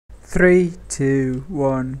3, 2,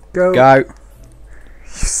 1, go. Go. You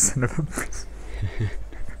son of a bitch.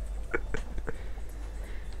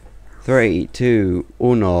 3, 2,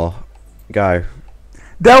 1, go.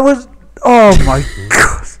 That was. Oh my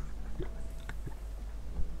god.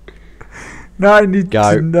 Now I need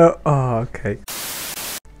Go. to know. Oh, okay.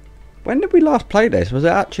 When did we last play this? Was it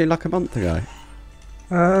actually like a month ago?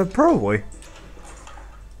 Probably.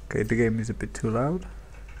 Okay, the game is a bit too loud.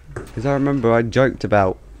 Because I remember I joked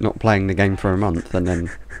about not playing the game for a month, and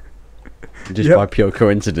then just Yep. by pure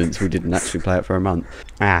coincidence we didn't actually play it for a month.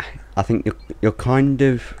 I think you're kind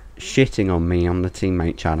of shitting on me on the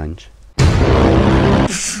teammate challenge.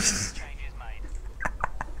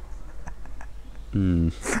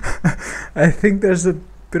 I think there's a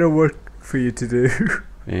bit of work for you to do.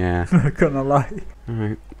 Yeah. Not gonna lie.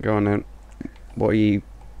 Alright, go on then. What are you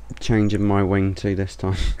changing my wing to this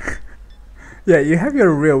time? Yeah, you have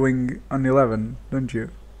your real wing on 11, don't you?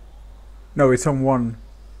 No, it's on 1.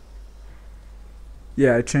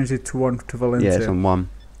 Yeah, I changed it to 1 to Valencia. Yeah, it's on 1.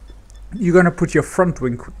 You're gonna put your front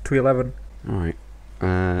wing to 11.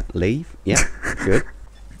 Alright. Leave? Yeah, good.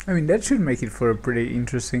 I mean, that should make it for a pretty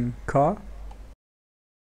interesting car.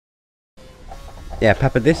 Yeah,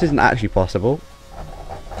 Pepper, this isn't actually possible.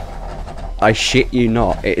 I shit you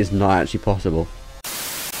not, it is not actually possible.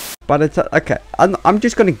 But it's okay. I'm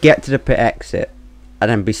just gonna get to the pit exit and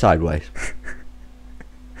then be sideways.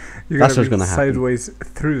 That's what's gonna happen. Sideways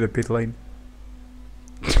through the pit lane.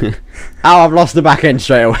 Oh, I've lost the back end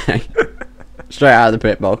straight away. Straight out of the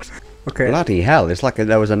pit box. Okay. Bloody hell! It's like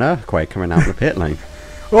there was an earthquake coming out of the pit lane.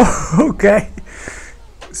 Oh, okay.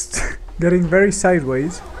 Getting very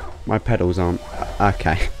sideways. My pedals aren't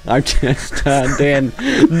okay. I've just turned in,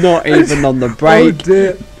 not even on the brake. Oh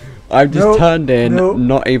dear. I've just turned in, nope.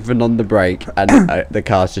 not even on the brake, and the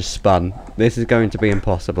car's just spun. This is going to be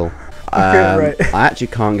impossible. Okay, right. I actually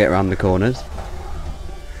can't get around the corners.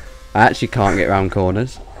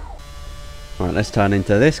 Right, let's turn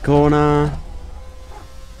into this corner.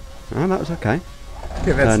 Oh, that was okay.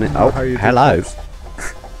 Okay, that's Turn it. not Oh, how you do hello. clips.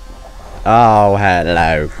 Oh,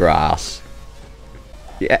 hello, grass.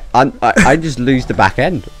 Yeah, I just lose the back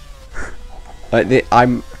end. Like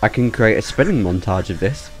I can create a spinning montage of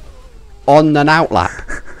this on an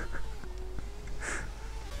outlap.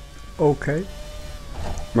 Okay.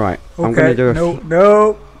 Right, Okay. I'm gonna do a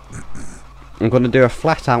no. I'm gonna do a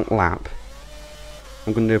flat out lap.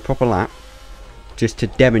 I'm gonna do a proper lap, just to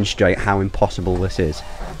demonstrate how impossible this is.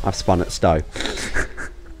 I've spun at Stowe.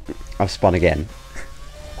 I've spun again.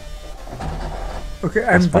 Okay,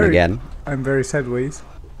 I've spun again. I'm very sideways.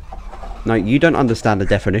 No, you don't understand the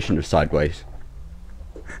definition of sideways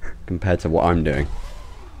compared to what I'm doing.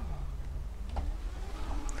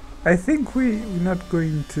 I think we're not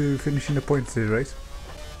going to finish in the points this race.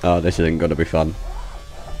 Oh, this isn't gonna be fun.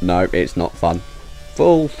 No, it's not fun.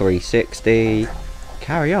 Full 360.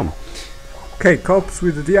 Carry on. Okay, cops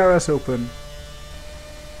with the DRS open.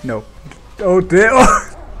 No. Oh dear. Oh.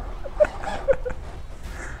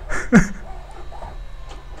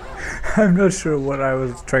 I'm not sure what I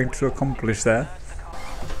was trying to accomplish there.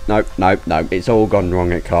 Nope. It's all gone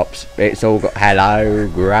wrong at cops. It's all got. Hello,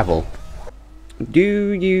 gravel. Do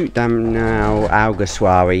you damn now,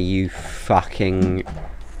 Alguersuari, you fucking.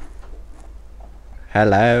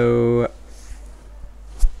 Hello.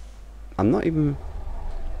 I'm not even.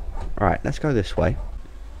 Alright, let's go this way.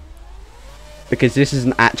 Because this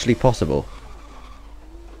isn't actually possible.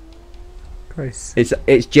 Christ.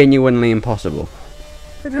 It's genuinely impossible.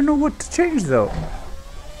 I don't know what to change though.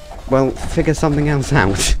 Well, figure something else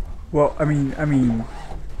out. Well, I mean,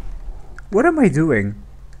 what am I doing?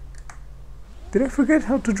 Did I forget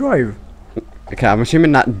how to drive? Okay, I'm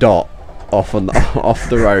assuming that dot off on the, off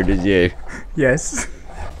the road is you. Yes.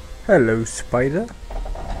 Hello, spider.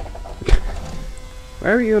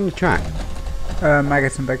 Where are you on the track?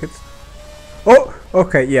 Maggots and Beckett's. Oh,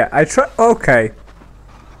 okay, yeah, I try. Okay.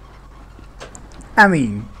 I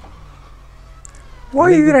mean,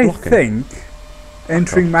 why Leave did the I blocking. think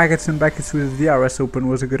entering Maggots and Beckett's with the DRS open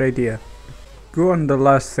was a good idea? Go on the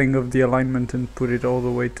last thing of the alignment and put it all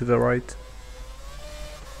the way to the right.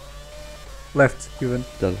 Left, even.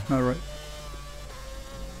 No, right.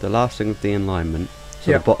 The last thing of the alignment.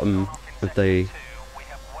 So Yeah. the bottom of the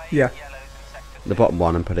Yeah, bottom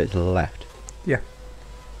one, and put it to the left. yeah.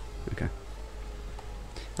 Okay.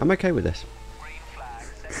 I'm okay with this.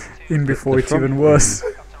 In before the it's front even worse.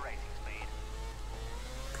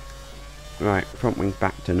 Right, front wing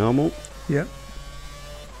back to normal. Yeah.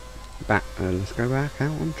 Back. Let's go back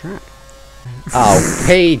out on track. Oh,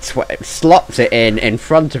 he slops it in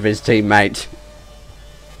front of his teammate.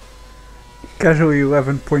 Casually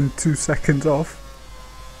 11.2 seconds off.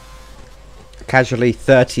 casually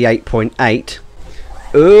 38.8.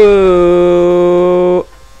 Ooh.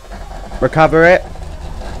 Recover it.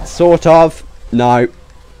 Sort of. No.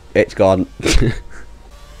 It's gone.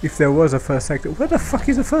 If there was a first sector. Where the fuck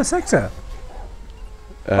is the first sector?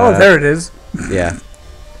 Oh, there it is. Yeah.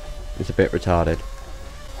 It's a bit retarded.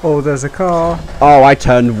 Oh, there's a car. Oh, I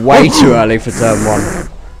turned way too early for turn 1.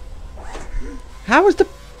 How was the...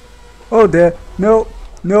 Oh dear. No.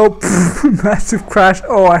 No. Massive crash.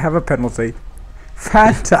 Oh, I have a penalty.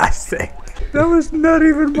 Fantastic. That was not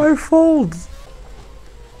even my fault.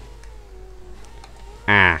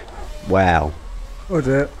 Ah. Well. Oh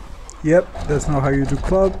dear. Yep, that's not how you do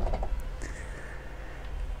club.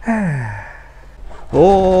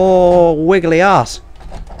 Oh, wiggly ass.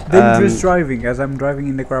 Dangerous driving as I'm driving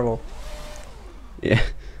in the gravel. Yeah.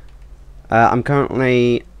 I'm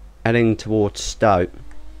currently heading towards Stoke.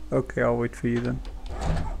 Okay, I'll wait for you then.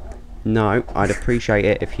 No, I'd appreciate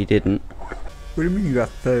it if you didn't. What do you mean you got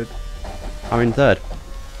third? I'm in third.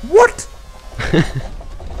 What?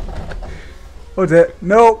 Oh dear.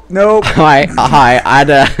 No, no. Hi,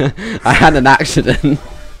 I had an accident.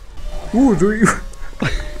 Ooh, do you?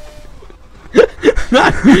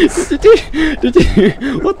 Did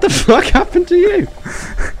you? What the fuck happened to you?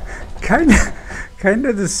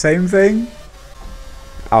 Kinda the same thing.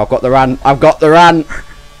 Oh, I've got the run. I've got the run.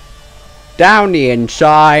 Down the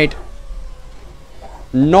inside.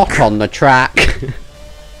 Not on the track.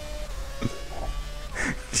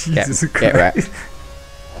 Jesus Christ. Get wrecked.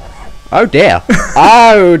 Oh dear.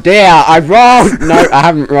 Oh dear. I've rolled. No, I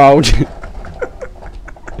haven't rolled.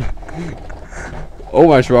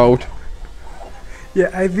 Almost rolled. Yeah,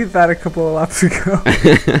 I did that a couple of laps ago.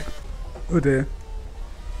 Oh dear.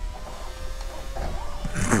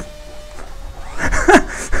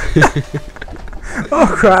 Oh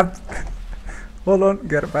crap. Hold on,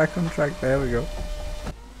 get it back on track. There we go.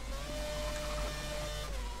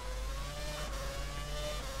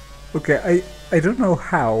 Okay, I don't know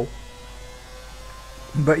how,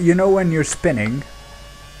 but you know when you're spinning,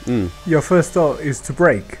 your first thought is to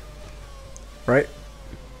brake, right?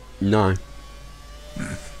 No.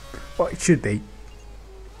 Well, it should be.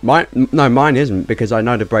 Mine isn't, because I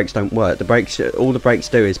know the brakes don't work. The brakes, all the brakes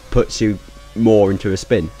do is puts you more into a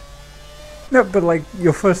spin. No, but like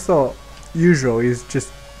your first thought usually is just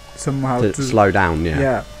somehow to slow down. Yeah.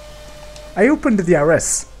 Yeah. I opened the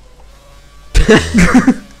DRS.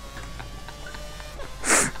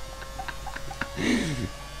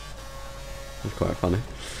 That's quite funny.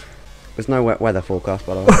 There's no wet weather forecast,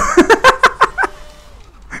 by the way.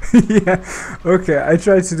 Yeah. Okay, I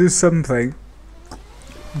tried to do something.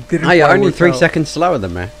 Didn't Oh, you're quite only work 3 out. seconds slower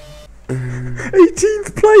than me.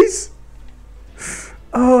 18th place.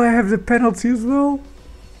 Oh, I have the penalty as well.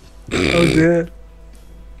 Oh dear.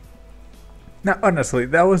 Now, honestly,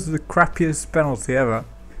 that was the crappiest penalty ever.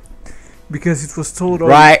 Because it was totally...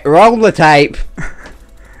 Right, roll the tape.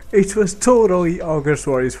 It was totally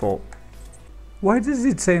August's fault. Why does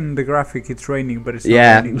it say in the graphic it's raining, but it's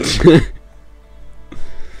not raining?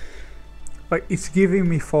 Like, it's giving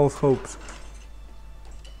me false hopes.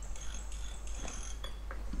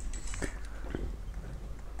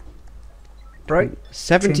 Right?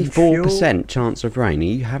 74% chance of rain. Are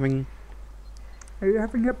you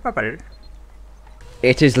having a bubble?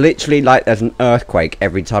 It is literally like there's an earthquake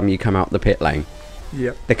every time you come out the pit lane.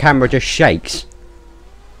 Yep. The camera just shakes.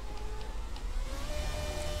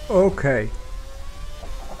 Okay.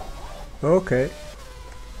 Okay.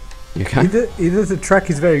 You okay? Either the track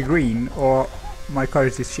is very green or my car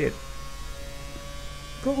is just shit.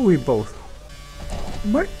 Probably both.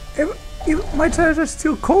 My tires are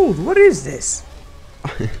still cold. What is this?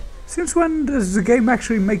 Since when does the game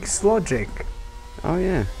actually make logic? Oh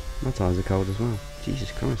yeah, my tyres are cold as well.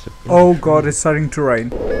 Jesus Christ. Oh god, it's starting to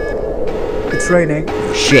rain. It's raining.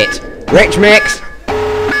 Shit. Rich mix.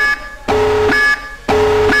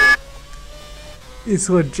 It's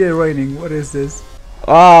legit raining. What is this?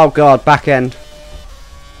 Oh god, back end.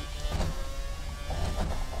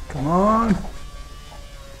 Come on.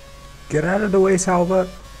 Get out of the way, Salva.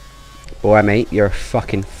 Boy, mate, you're a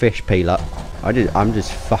fucking fish peeler. I'm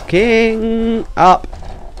just fucking up.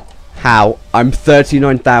 How? I'm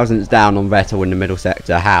 39 thousandths down on Vettel in the middle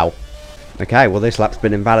sector. How? Okay, well this lap's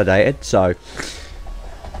been invalidated, so...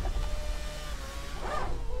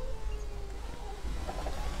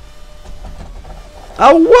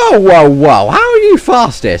 Oh, whoa, whoa, whoa. How are you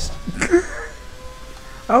fastest?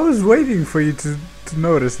 I was waiting for you to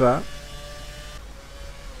notice that.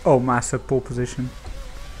 Oh, massive pole position.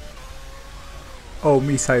 Oh,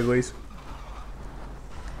 me sideways.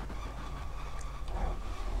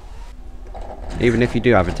 Even if you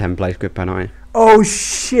do have a 10 place grid penalty. Oh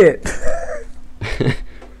shit!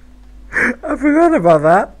 forgot about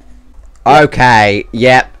that. Okay,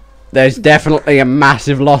 yep. There's definitely a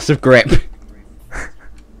massive loss of grip.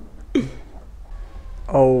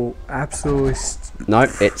 Oh, absolutely. No,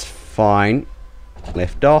 it's fine.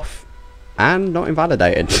 Lift off. And not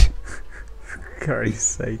invalidated. For Christ's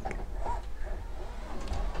sake.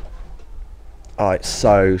 Oh, it's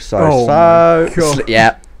so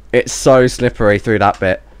yeah, it's so slippery through that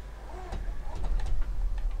bit.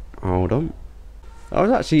 Hold on. I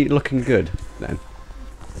was actually looking good then.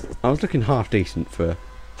 I was looking half decent for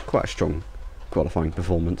quite a strong qualifying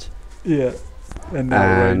performance. Yeah. And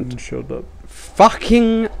now rain showed up.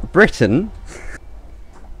 Fucking Britain.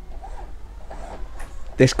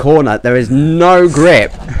 This corner, there is no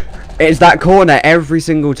grip. It's that corner every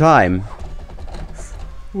single time.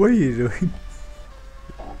 What are you doing?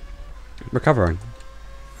 Recovering.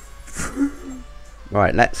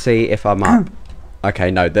 Right, let's see if I'm up.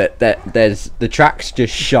 Okay, no, there's the track's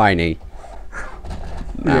just shiny.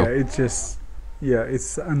 No. Yeah, it's just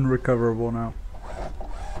it's unrecoverable now.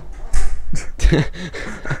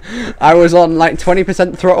 I was on like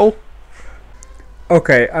 20% throttle.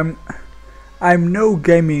 Okay, I'm no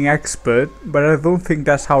gaming expert, but I don't think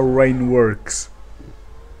that's how rain works.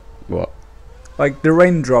 What? Like the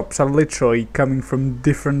raindrops are literally coming from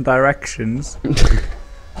different directions.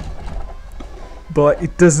 But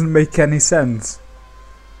it doesn't make any sense.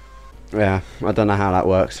 Yeah, I don't know how that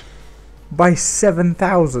works. By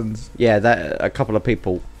 7,000. Yeah, that a couple of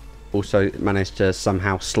people also managed to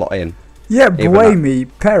somehow slot in. Yeah, Blamey,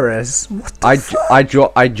 Perez. What the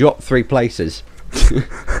fuck? I dropped 3 places.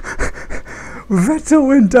 Vettel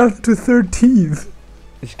went down to 13th.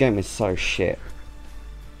 This game is so shit.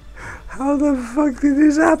 How the fuck did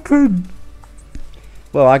this happen?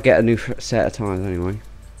 Well, I get a new set of tyres anyway.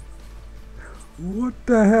 What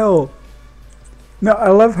the hell? No, I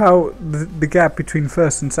love how the gap between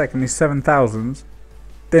first and second is 7,000.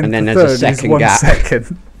 Then the there's third a second is 1 gap.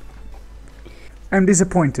 second. I'm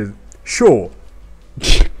disappointed. Sure.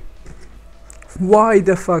 Why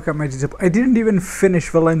the fuck am I disappointed? I didn't even finish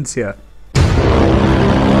Valencia.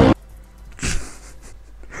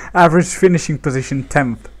 Average finishing position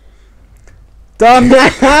 10th. Done!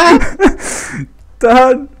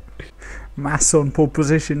 Done! Massa on pole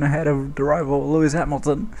position ahead of the rival Lewis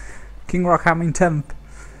Hamilton. King Rockham in 10th.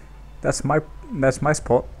 That's my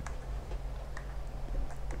spot.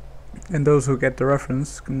 And those who get the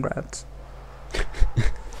reference, congrats.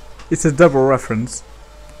 It's a double reference,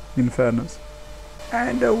 in fairness.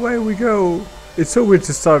 And away we go. It's so weird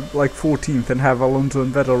to start like 14th and have Alonso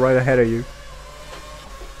and Vettel right ahead of you.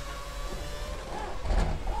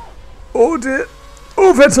 Oh dear.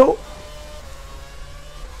 Oh, Vettel.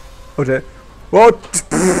 Oh dear. What?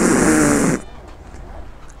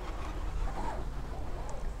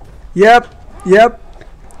 Yep.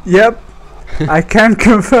 I can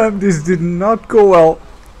confirm this did not go well.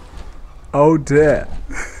 Oh dear.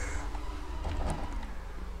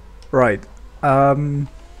 Right. Do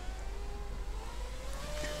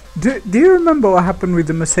you remember what happened with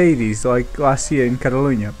the Mercedes like last year in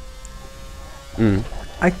Catalonia?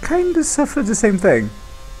 I kinda suffered the same thing.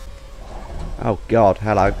 Oh god,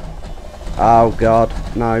 hello. Oh god,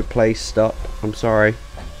 no, please stop. I'm sorry.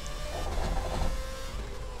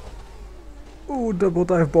 Oh, double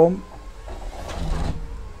dive bomb.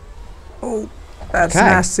 Oh, that's Okay.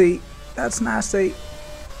 nasty. That's nasty.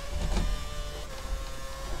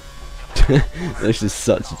 This is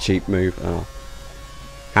such a cheap move. Oh.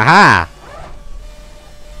 Haha!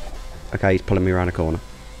 Okay, he's pulling me around a corner.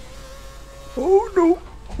 Oh no.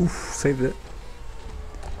 Oof, saved it.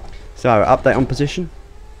 So, update on position?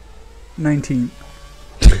 19.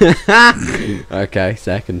 Okay,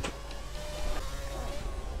 second.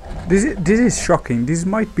 This is shocking. This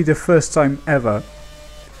might be the first time ever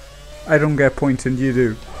I don't get a point and you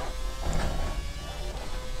do.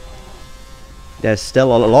 There's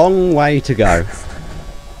still a long way to go.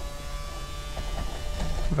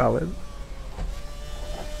 Valid.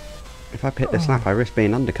 If I pit this lap, I risk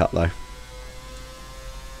being undercut though.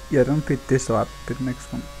 Yeah, don't pit this lap, pit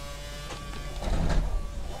next one.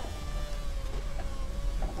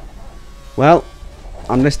 Well,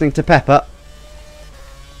 I'm listening to Pepper.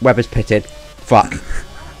 Webber's pitted. Fuck.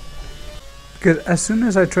 Because as soon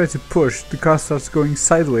as I try to push, the car starts going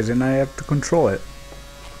sideways and I have to control it.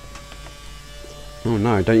 Oh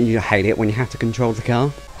no, don't you hate it when you have to control the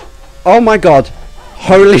car? Oh my god!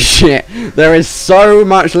 Holy shit! There is so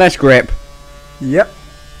much less grip! Yep.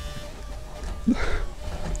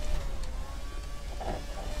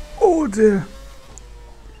 Oh dear.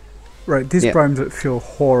 Right, these primes feel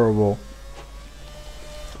horrible.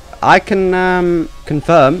 I can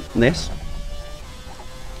confirm this.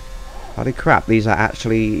 Holy crap, these are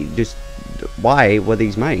actually just... Why were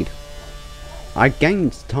these made? I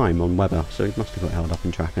gained time on Weber, so he must have got held up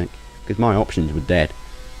in traffic. Because my options were dead.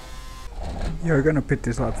 You're gonna pit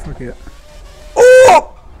this lap, fuck it.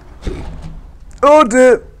 Oh! Oh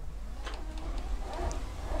dear!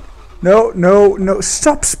 No, no, no,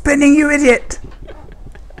 stop spinning, you idiot!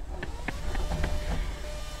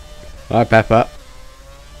 Hi, Pepper.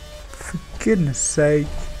 For goodness sake.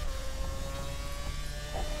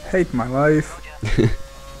 Hate my life.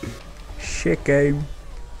 Shit game.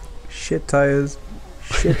 Shit tires.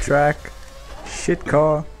 Shit track. Shit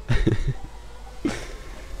car.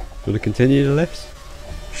 Want to continue the lifts?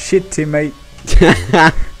 Shit teammate.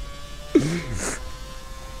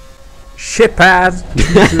 Shit pad.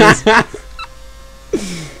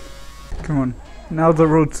 Come on. Now the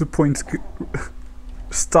road to points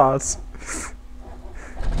starts.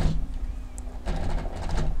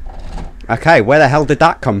 Okay, where the hell did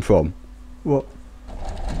that come from? What?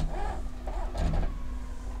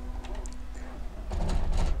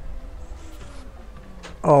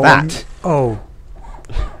 Oh. That. Oh.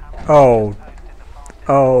 Oh.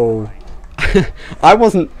 Oh. I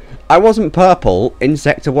wasn't purple in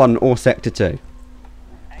sector 1 or sector 2.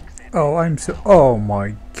 Oh, I'm so. Oh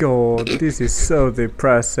my god, this is so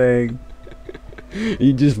depressing.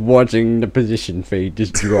 You're just watching the position feed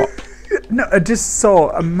just drop. No, I just saw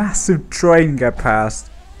a massive train get past.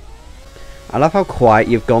 I love how quiet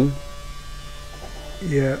you've gone.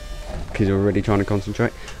 Yeah. Because you're really trying to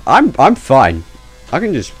concentrate. I'm fine. I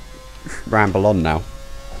can just ramble on now.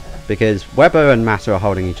 Because Weber and Massa are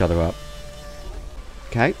holding each other up.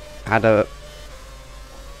 Okay. Had a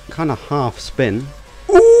kind of half spin.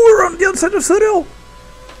 Ooh, we're on the outside of Cyril.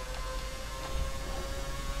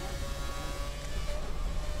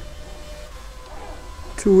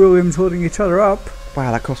 Two Williams holding each other up.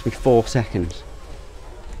 Wow, that cost me 4 seconds.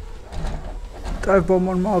 Dive bomb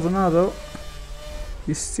 1 mile an hour though.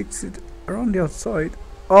 He sticks it around the outside.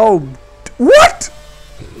 Oh, what?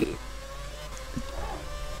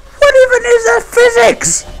 What even is that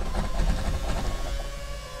physics?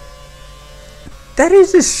 That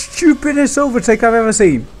is the stupidest overtake I've ever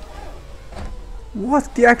seen.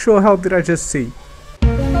 What the actual hell did I just see?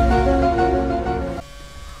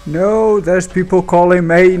 No, there's people calling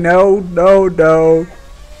me. No, no, no.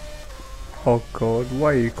 Oh god,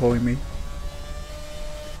 why are you calling me?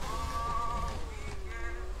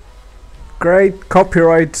 Great,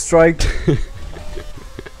 copyright strike.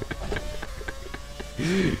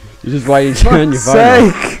 This is why you turn your phone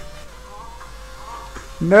off.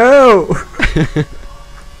 No!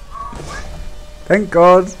 Thank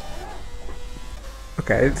God.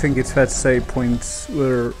 Okay, I think it's fair to say points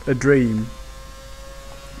were a dream.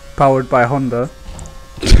 Powered by Honda.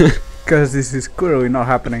 Because this is clearly not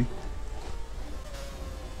happening.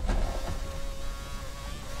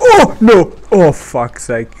 Oh! No! Oh, fuck's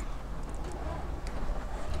sake.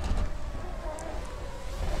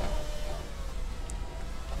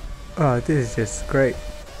 Oh, this is just great.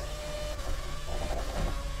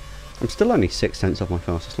 I'm still only 6/10 off my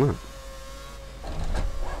fastest lap.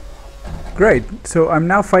 Great, so I'm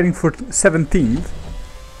now fighting for 17th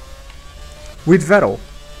with Vettel.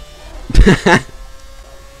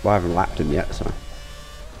 Well, I haven't lapped him yet, so...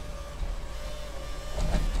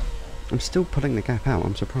 I'm still pulling the gap out,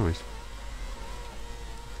 I'm surprised.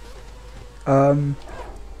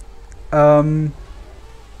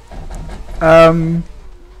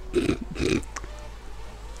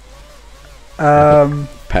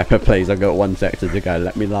 Pepper, please, I've got 1 sector to go,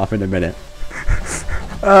 let me laugh in a minute.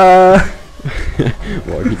 What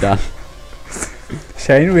have you done?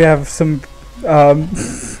 Shane, we have some,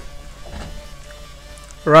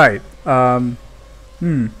 right,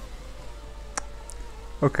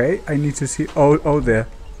 okay, I need to see, oh there,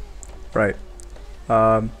 right,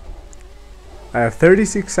 I have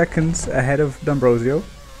 36 seconds ahead of D'Ambrosio.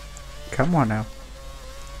 Come on now.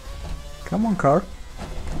 Come on, car.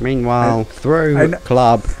 Meanwhile, through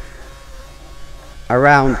club,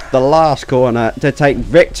 around the last corner to take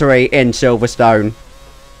victory in Silverstone.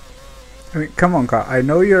 I mean, come on, car. I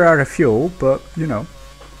know you're out of fuel, but, you know.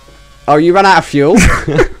 Oh, you ran out of fuel?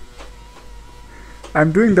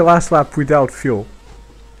 I'm doing the last lap without fuel.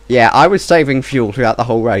 Yeah, I was saving fuel throughout the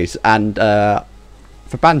whole race, and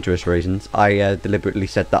for banterous reasons, I deliberately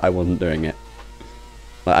said that I wasn't doing it.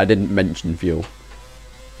 Like, I didn't mention fuel.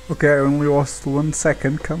 Okay, I only lost 1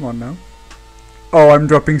 second. Come on now. Oh, I'm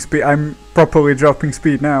dropping speed. I'm properly dropping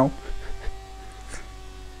speed now.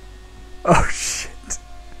 Oh, shit.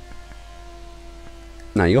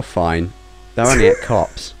 No, you're fine. They're only at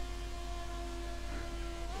cops.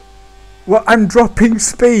 Well, I'm dropping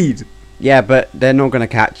speed. Yeah, but they're not going to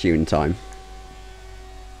catch you in time.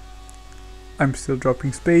 I'm still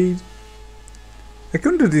dropping speed. I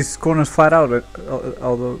couldn't do these corners flat out,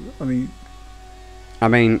 although, I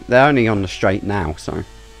mean, they're only on the straight now, so.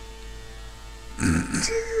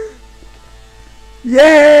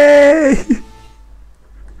 Yay!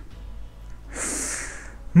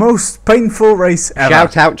 Most painful race ever.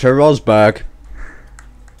 Shout out to Rosberg.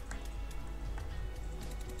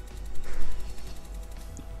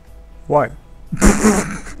 Why?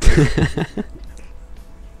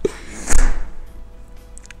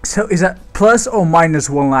 So is that plus or minus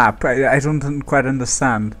 1 lap? I don't quite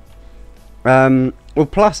understand. Well,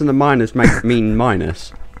 plus and the minus mean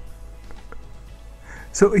minus.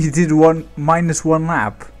 So he did minus 1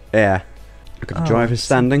 lap? Yeah. Look at the driver's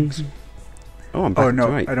standings. Oh, I'm back Oh no,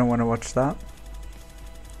 to 8. I don't want to watch that.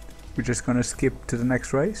 We're just gonna skip to the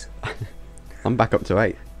next race. I'm back up to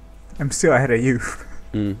 8. I'm still ahead of you.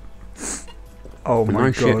 Mm. Oh my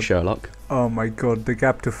Nice god. shit, Sherlock. Oh my god, the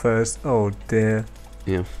gap to first. Oh dear.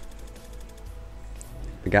 Yeah.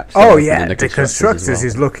 The gap's Oh still yeah, open in the constructors as well.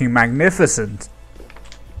 is looking magnificent.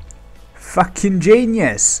 Fucking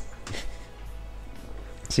genius.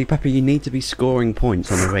 See, Pepper, you need to be scoring points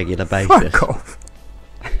on a regular basis. Fuck off.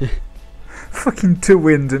 Fucking 2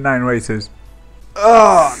 wins in 9 races.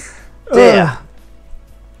 Oh dear.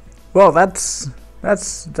 Well, that's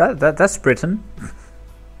Britain.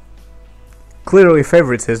 Clearly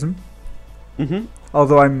favoritism. Mhm.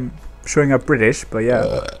 Although I'm showing up British, but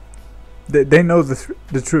yeah, they know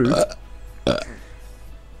the truth.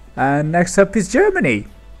 And next up is Germany.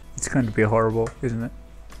 It's going to be horrible, isn't it?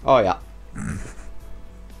 Oh yeah.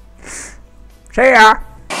 See ya.